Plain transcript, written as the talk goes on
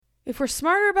If we're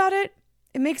smarter about it,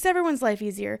 it makes everyone's life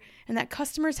easier and that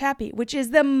customer's happy, which is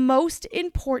the most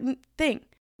important thing.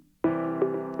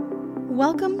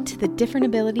 Welcome to the Different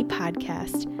Ability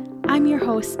Podcast. I'm your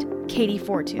host, Katie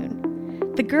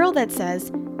Fortune, the girl that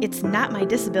says, it's not my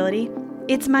disability,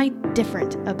 it's my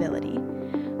different ability.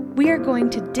 We are going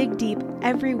to dig deep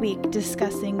every week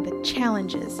discussing the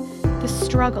challenges, the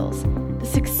struggles, the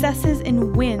successes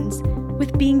and wins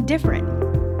with being different.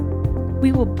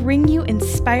 We will bring you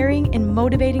inspiring and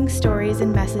motivating stories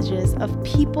and messages of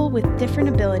people with different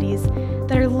abilities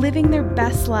that are living their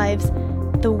best lives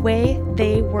the way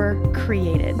they were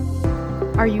created.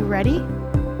 Are you ready?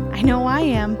 I know I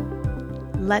am.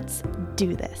 Let's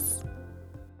do this.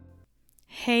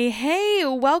 Hey,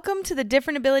 welcome to the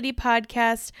Different Ability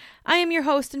Podcast. I am your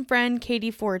host and friend, Katie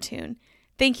Fortune.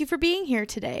 Thank you for being here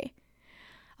today.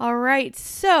 All right,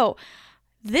 so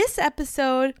this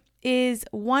episode is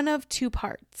one of two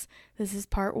parts. This is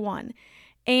part one,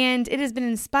 and it has been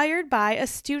inspired by a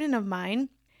student of mine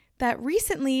that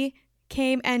recently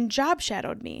came and job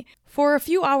shadowed me for a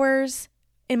few hours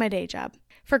in my day job.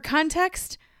 For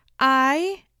context,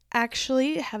 I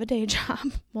actually have a day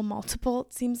job. Well, multiple,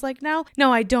 it seems like now.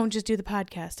 No, I don't just do the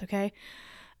podcast, okay?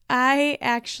 I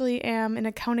actually am an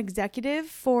account executive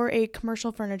for a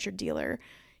commercial furniture dealer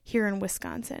here in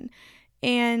Wisconsin.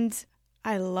 And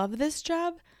I love this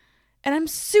job. And I'm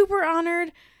super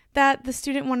honored that the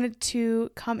student wanted to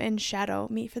come and shadow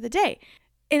me for the day.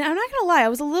 And I'm not going to lie, I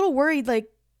was a little worried, like,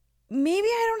 maybe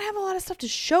I don't have a lot of stuff to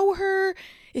show her.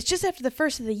 It's just after the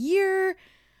first of the year.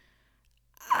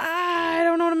 I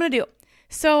don't know what I'm going to do.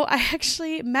 So I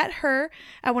actually met her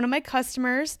at one of my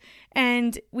customers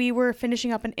and we were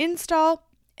finishing up an install,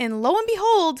 and lo and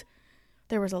behold,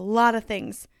 there was a lot of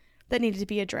things that needed to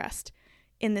be addressed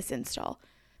in this install.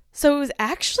 So it was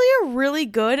actually a really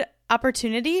good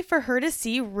opportunity for her to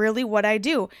see really what I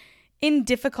do in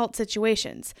difficult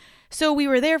situations. So we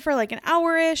were there for like an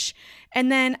hour-ish, and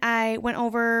then I went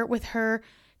over with her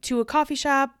to a coffee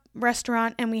shop,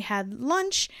 restaurant, and we had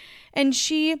lunch, and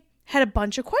she had a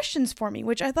bunch of questions for me,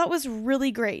 which I thought was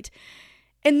really great.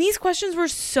 And these questions were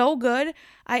so good,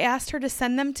 I asked her to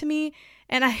send them to me,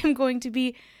 and I am going to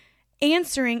be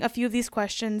answering a few of these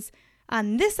questions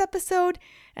on this episode,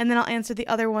 and then I'll answer the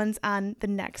other ones on the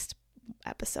next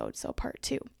episode, so part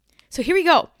 2. So here we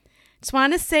go. Just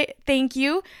want to say thank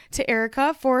you to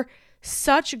Erica for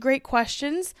such great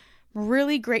questions. I'm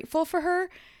really grateful for her,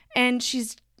 and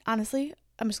she's honestly,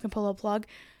 I'm just going to pull a plug,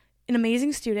 an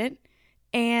amazing student,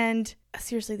 and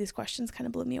seriously, these questions kind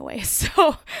of blew me away,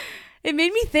 so it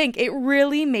made me think. It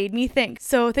really made me think.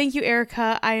 So thank you,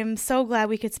 Erica. I am so glad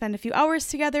we could spend a few hours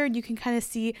together, and you can kind of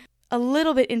see a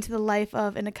little bit into the life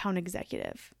of an account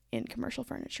executive in commercial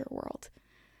furniture world.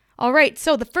 All right,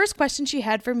 so the first question she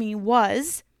had for me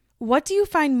was, what do you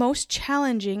find most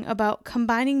challenging about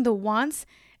combining the wants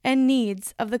and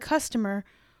needs of the customer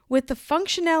with the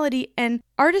functionality and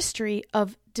artistry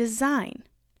of design?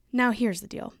 Now, here's the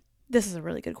deal. This is a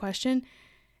really good question,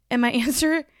 and my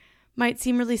answer might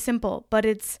seem really simple, but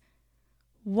it's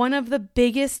one of the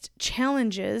biggest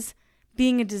challenges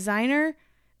being a designer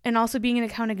and also being an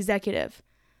account executive.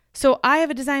 So I have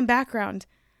a design background.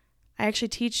 I actually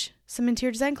teach some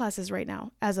interior design classes right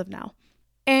now, as of now.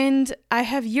 And I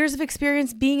have years of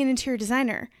experience being an interior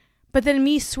designer. But then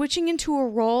me switching into a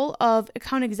role of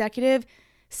account executive,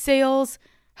 sales,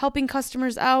 helping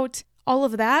customers out, all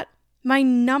of that, my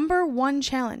number one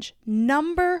challenge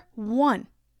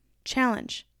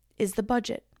is the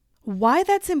budget. Why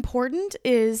that's important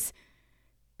is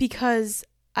because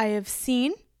I have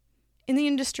seen in the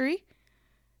industry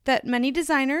that many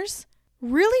designers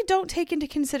really don't take into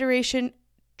consideration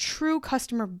true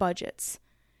customer budgets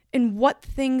and what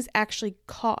things actually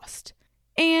cost.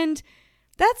 And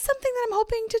that's something that I'm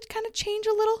hoping to kind of change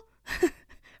a little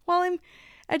while I'm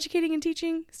educating and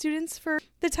teaching students for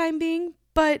the time being.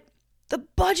 But the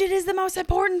budget is the most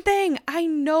important thing. I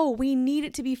know we need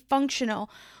it to be functional.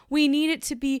 We need it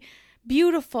to be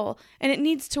beautiful, and it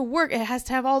needs to work. It has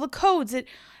to have all the codes.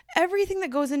 Everything that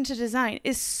goes into design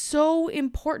is so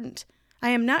important. I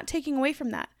am not taking away from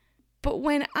that. But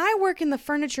when I work in the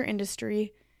furniture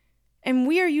industry, and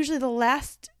we are usually the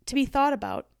last to be thought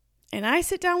about, and I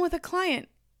sit down with a client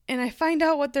and I find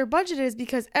out what their budget is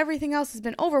because everything else has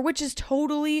been over, which is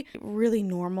totally really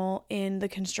normal in the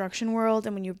construction world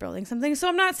and when you're building something. So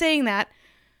I'm not saying that,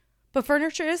 but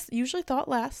furniture is usually thought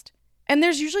last. And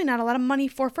there's usually not a lot of money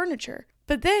for furniture.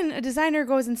 But then a designer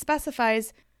goes and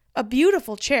specifies a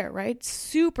beautiful chair, right?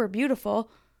 Super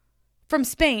beautiful, from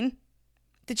Spain.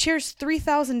 The chair's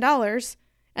 $3,000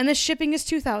 and the shipping is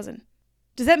 $2,000.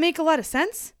 Does that make a lot of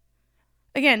sense?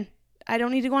 Again, I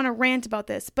don't need to go on a rant about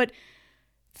this, but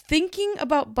thinking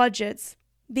about budgets,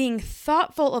 being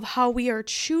thoughtful of how we are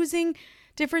choosing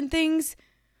different things,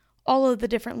 all of the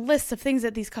different lists of things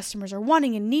that these customers are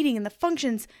wanting and needing and the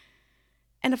functions.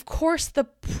 And of course, the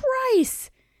price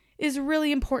is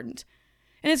really important.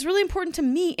 And it's really important to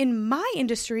me in my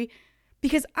industry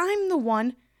because I'm the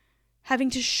one having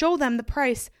to show them the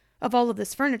price of all of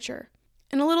this furniture.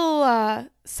 And a little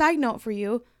side note for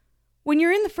you, when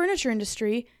you're in the furniture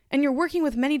industry and you're working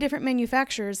with many different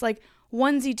manufacturers, like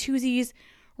onesie, twosies,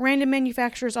 random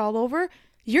manufacturers all over,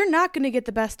 you're not going to get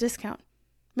the best discount.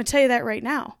 I'm going to tell you that right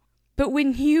now. But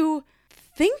when you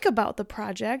think about the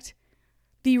project,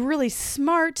 be really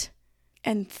smart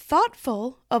and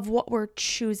thoughtful of what we're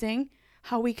choosing,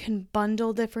 how we can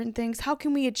bundle different things, how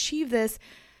can we achieve this,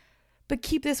 but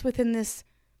keep this within this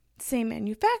same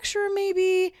manufacturer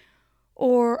maybe,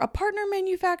 or a partner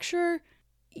manufacturer,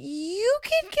 you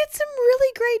can get some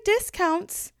really great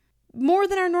discounts, more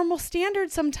than our normal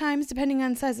standard sometimes, depending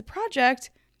on the size of the project.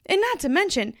 And not to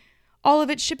mention, all of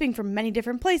it shipping from many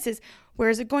different places. Where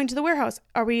is it going to the warehouse?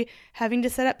 Are we having to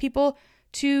set up people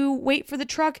to wait for the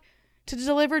truck to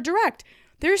deliver direct?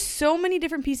 There's so many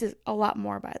different pieces, a lot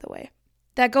more, by the way,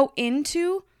 that go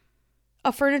into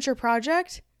a furniture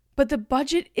project, but the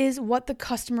budget is what the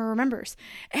customer remembers.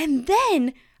 And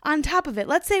then on top of it,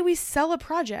 let's say we sell a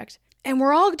project and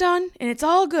we're all done and it's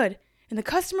all good and the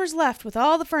customer's left with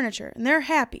all the furniture and they're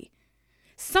happy.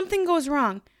 Something goes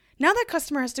wrong. Now that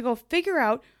customer has to go figure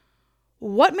out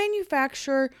what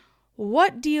manufacturer,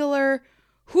 what dealer,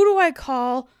 who do I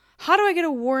call, how do I get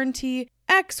a warranty,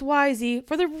 X, Y, Z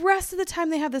for the rest of the time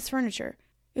they have this furniture.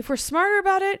 If we're smarter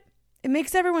about it, it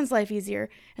makes everyone's life easier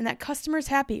and that customer's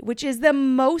happy, which is the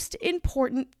most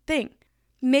important thing.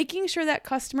 Making sure that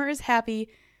customer is happy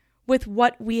with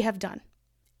what we have done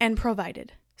and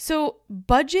provided. So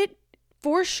budget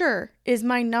for sure is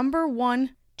my number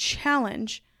one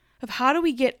challenge of how do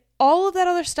we get all of that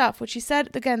other stuff, which you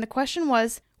said, again, the question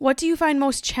was, what do you find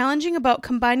most challenging about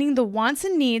combining the wants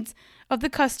and needs of the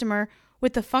customer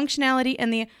with the functionality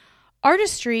and the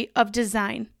artistry of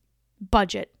design?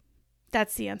 Budget.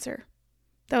 That's the answer.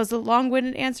 That was a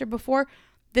long-winded answer before.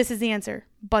 This is the answer.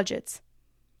 Budgets.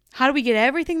 How do we get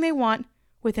everything they want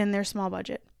within their small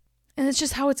budget? And it's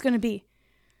just how it's going to be.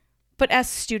 But as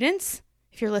students,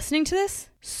 if you're listening to this,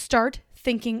 start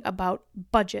thinking about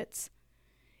budgets.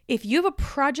 If you have a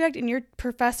project and your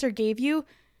professor gave you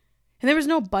and there was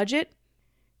no budget,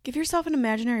 give yourself an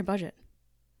imaginary budget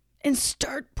and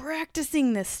start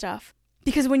practicing this stuff.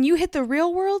 Because when you hit the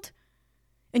real world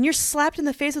and you're slapped in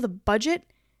the face with a budget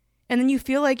and then you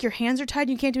feel like your hands are tied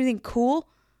and you can't do anything cool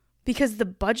because the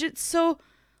budget's so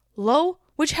low,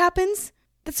 which happens,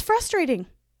 that's frustrating.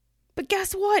 But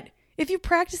guess what? If you're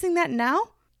practicing that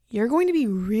now, you're going to be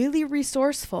really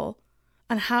resourceful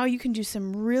on how you can do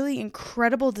some really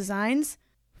incredible designs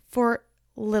for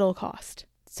little cost.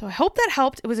 So I hope that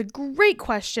helped. It was a great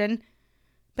question.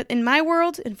 But in my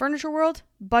world, in furniture world,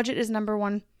 budget is number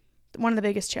one of the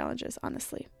biggest challenges,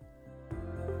 honestly.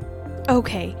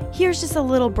 Okay, here's just a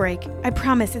little break. I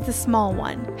promise it's a small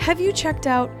one. Have you checked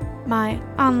out my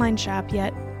online shop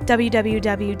yet?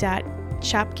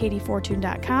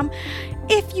 www.shopkatiefortune.com.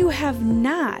 If you have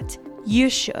not, you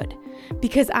should,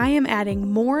 because I am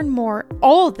adding more and more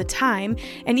all the time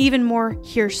and even more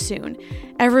here soon.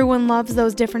 Everyone loves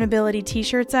those different ability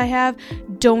t-shirts I have.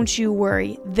 Don't you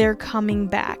worry, they're coming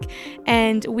back.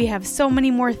 And we have so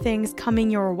many more things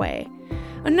coming your way.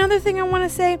 Another thing I want to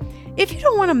say, if you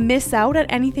don't want to miss out at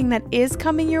anything that is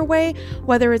coming your way,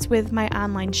 whether it's with my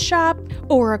online shop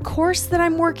or a course that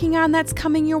I'm working on that's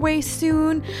coming your way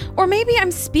soon, or maybe I'm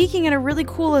speaking at a really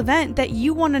cool event that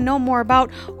you want to know more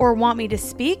about or want me to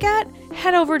speak at,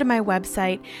 head over to my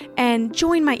website and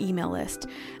join my email list.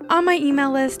 On my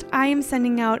email list, I am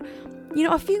sending out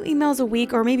a few emails a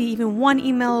week or maybe even one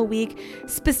email a week,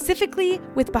 specifically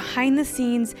with behind the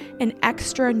scenes and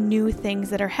extra new things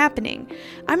that are happening.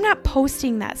 I'm not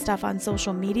posting that stuff on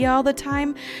social media all the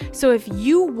time. So if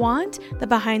you want the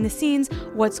behind the scenes,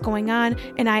 what's going on,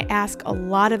 and I ask a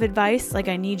lot of advice, like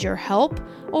I need your help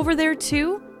over there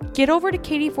too, get over to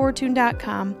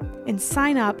katiefortune.com and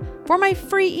sign up for my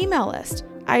free email list.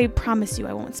 I promise you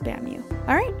I won't spam you.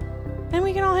 All right? And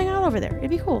we can all hang out over there. It'd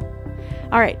be cool.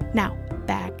 All right, now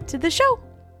back to the show.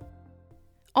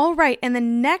 All right, and the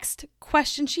next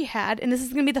question she had, and this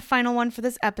is going to be the final one for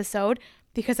this episode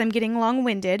because I'm getting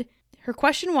long-winded. Her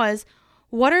question was,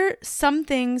 what are some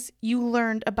things you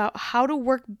learned about how to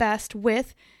work best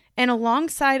with and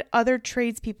alongside other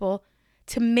tradespeople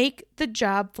to make the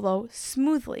job flow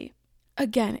smoothly?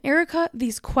 Again, Erica,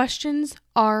 these questions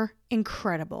are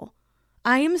incredible.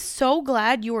 I am so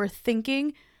glad you are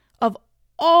thinking of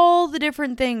all the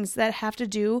different things that have to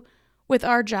do with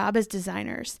our job as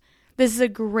designers. This is a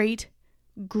great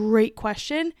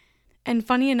question. And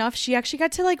funny enough, she actually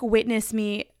got to witness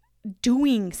me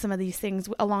doing some of these things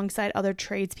alongside other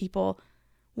tradespeople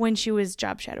when she was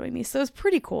job shadowing me. So it was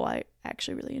pretty cool. I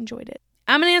actually really enjoyed it.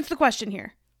 I'm going to answer the question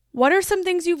here. What are some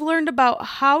things you've learned about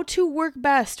how to work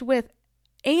best with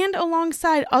and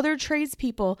alongside other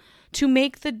tradespeople to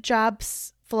make the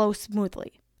jobs flow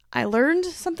smoothly? I learned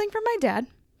something from my dad,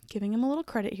 giving him a little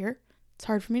credit here. It's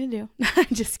hard for me to do. I'm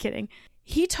just kidding.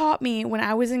 He taught me when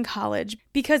I was in college,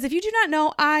 because if you do not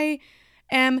know, I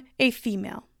am a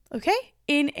female, okay?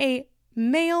 In a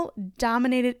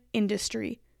male-dominated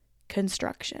industry,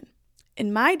 construction.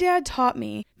 And my dad taught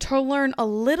me to learn a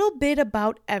little bit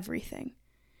about everything.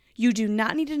 You do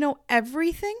not need to know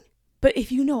everything, but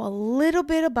if you know a little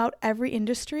bit about every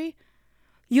industry,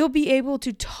 you'll be able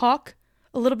to talk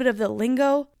a little bit of the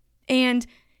lingo, and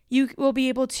you will be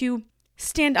able to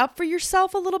stand up for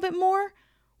yourself a little bit more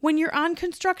when you're on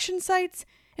construction sites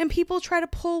and people try to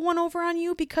pull one over on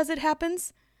you, because it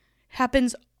happens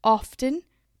often.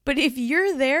 But if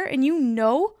you're there and you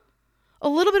know a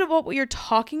little bit about what you're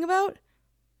talking about,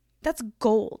 that's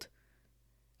gold.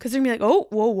 Because they're going to be like, oh,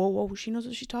 whoa, she knows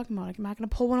what she's talking about. I'm not going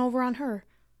to pull one over on her.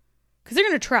 Because they're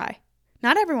going to try.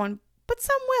 Not everyone, but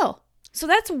some will. So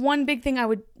that's one big thing I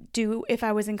would do if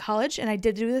I was in college, and I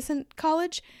did do this in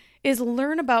college, is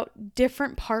learn about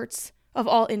different parts of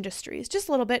all industries. Just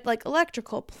a little bit, like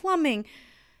electrical, plumbing,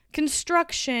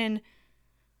 construction,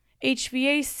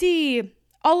 HVAC,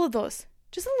 all of those.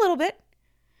 Just a little bit.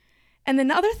 And then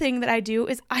another thing that I do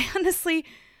is I honestly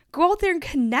go out there and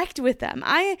connect with them.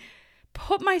 I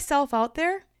put myself out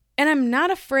there, and I'm not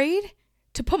afraid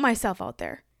to put myself out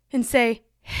there and say,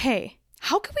 hey,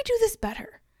 how can we do this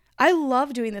better? I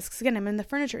love doing this because, again, I'm in the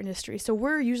furniture industry, so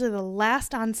we're usually the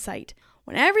last on site.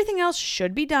 When everything else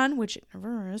should be done, which it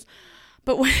never is,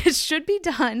 but when it should be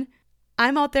done,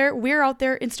 we're out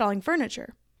there installing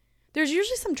furniture. There's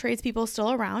usually some tradespeople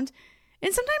still around,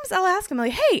 and sometimes I'll ask them,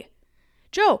 like, hey,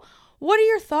 Joe, what are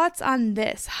your thoughts on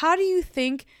this? How do you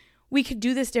think we could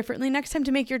do this differently next time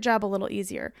to make your job a little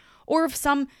easier? Or if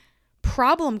some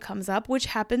problem comes up, which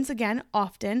happens, again,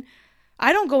 often,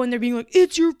 I don't go in there being like,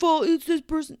 it's your fault, it's this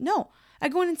person. No, I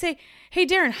go in and say, hey,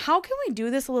 Darren, how can we do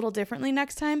this a little differently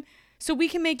next time so we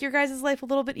can make your guys' life a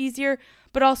little bit easier,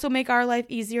 but also make our life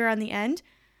easier on the end?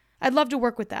 I'd love to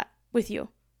work with you.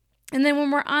 And then when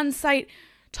we're on site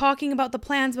talking about the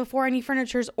plans before any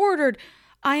furniture is ordered,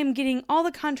 I am getting all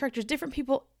the contractors, different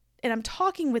people, and I'm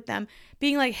talking with them,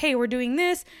 being like, hey, we're doing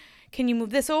this. Can you move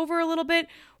this over a little bit?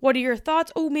 What are your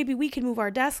thoughts? Oh, maybe we can move our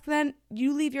desk then.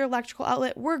 You leave your electrical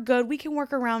outlet. We're good. We can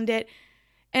work around it.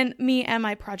 And me and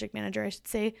my project manager, I should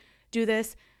say, do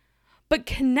this. But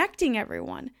connecting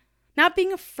everyone, not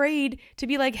being afraid to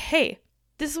be like, hey,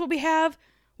 this is what we have.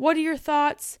 What are your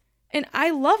thoughts? And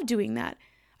I love doing that.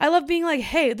 I love being like,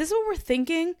 hey, this is what we're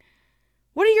thinking.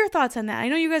 What are your thoughts on that? I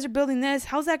know you guys are building this.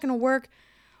 How's that going to work?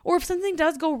 Or if something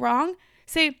does go wrong,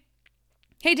 say,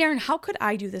 hey, Darren, how could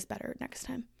I do this better next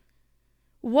time?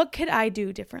 What could I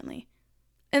do differently?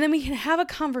 And then we can have a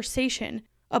conversation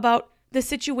about the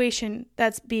situation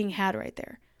that's being had right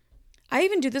there. I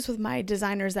even do this with my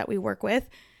designers that we work with.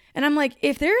 And I'm like,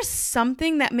 if there's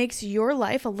something that makes your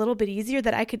life a little bit easier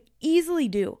that I could easily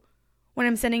do when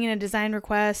I'm sending in a design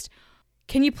request,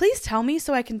 can you please tell me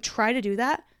so I can try to do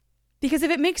that? Because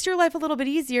if it makes your life a little bit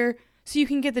easier so you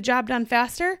can get the job done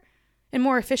faster and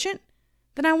more efficient,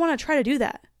 then I want to try to do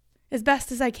that as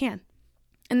best as I can.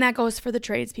 And that goes for the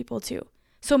tradespeople too.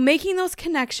 So making those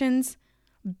connections,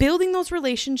 building those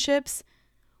relationships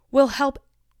will help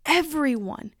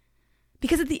everyone.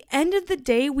 Because at the end of the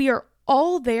day, we are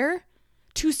all there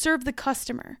to serve the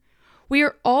customer. We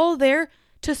are all there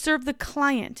to serve the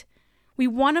client. We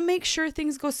want to make sure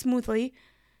things go smoothly,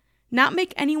 not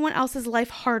make anyone else's life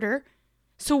harder.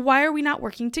 So why are we not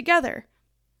working together?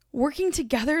 Working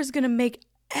together is going to make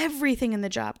everything in the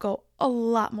job go a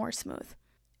lot more smooth.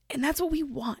 And that's what we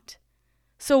want.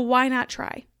 So why not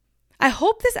try? I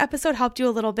hope this episode helped you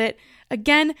a little bit.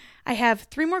 Again, I have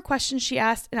 3 more questions she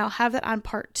asked, and I'll have that on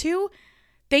part 2.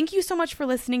 Thank you so much for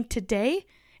listening today,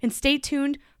 and stay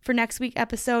tuned for next week's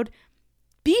episode.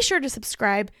 Be sure to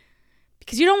subscribe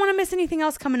because you don't want to miss anything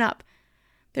else coming up.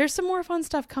 There's some more fun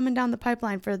stuff coming down the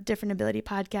pipeline for the Different Ability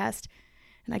podcast,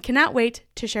 and I cannot wait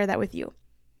to share that with you.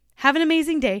 Have an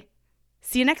amazing day.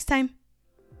 See you next time.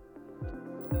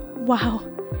 Wow,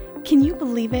 can you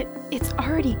believe it? It's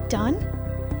already done?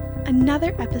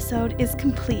 Another episode is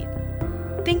complete.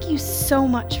 Thank you so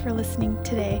much for listening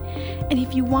today. And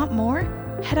if you want more,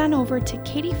 head on over to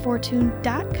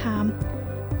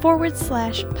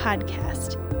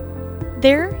katiefortune.com/podcast.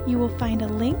 There you will find a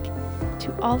link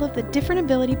to all of the Different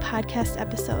Ability podcast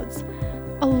episodes,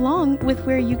 along with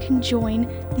where you can join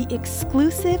the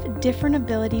exclusive Different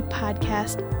Ability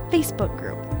podcast Facebook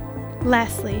group.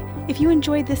 Lastly, if you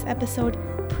enjoyed this episode,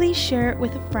 please share it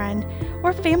with a friend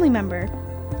or family member.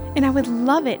 And I would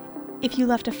love it if you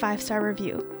left a 5-star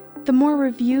review. The more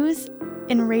reviews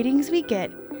and ratings we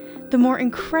get, the more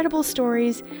incredible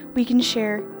stories we can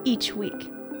share each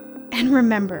week. And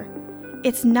remember,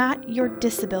 it's not your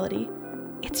disability,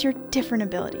 it's your different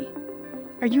ability.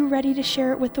 Are you ready to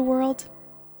share it with the world?